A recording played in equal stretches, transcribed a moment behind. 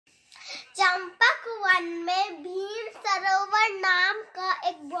One में भीम सरोवर नाम का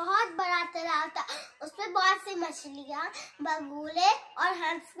एक बहुत बड़ा तालाब था। उसमें बहुत सी मछलियाँ, बगुले और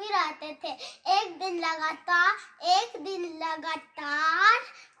हंस भी रहते थे। एक दिन लगातार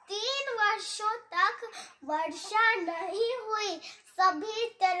 3 वर्षों तक वर्षा नहीं हुई। सभी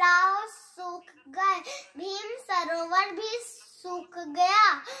तालाब सूख गए, भीम सरोवर भी सूख गया।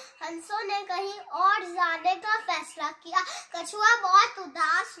 हंसों ने कहीं और जाने का फैसला किया। कछुआ बहुत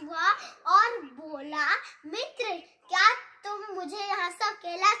उदास हुआ और बोला, मित्र, क्या तुम मुझे यहाँ से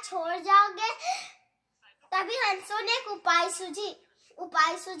अकेला छोड़ जाओगे? तभी हंसों ने एक उपाय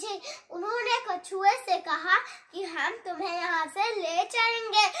सूझी। उन्होंने कछुए से कहा कि हम तुम्हें यहाँ से ले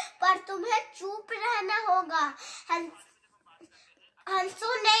चलेंगे, पर तुम्हें चुप रहना होगा।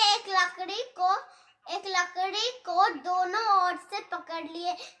 हंसों ने एक लकड़ी को दोनों ओर से पकड़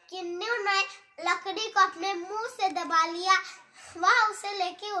लिए। किन्नू ने लकड़ी को अपने मुंह से दबा लिया। वह उसे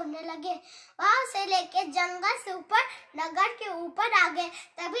लेके उड़ने लगे। वह उसे लेके जंगल से ऊपर नगर के ऊपर आ गए।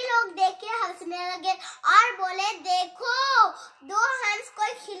 तभी लोग देख के हंसने लगे और बोले, देखो, 2 हंस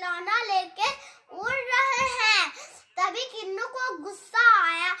कोई खिलौना लेके उड़ रहे हैं। तभी किन्नू को गुस्सा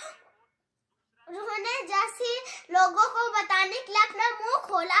आया। उन्होंने जैसे लोगों को बताने के लिए अपना मुंह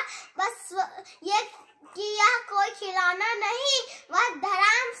खोला, बस ये कि यह कोई खिलौना नहीं, वह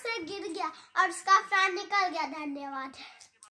धड़ाम से गिर गया और उसका प्राण निकल गया। धन्यवाद।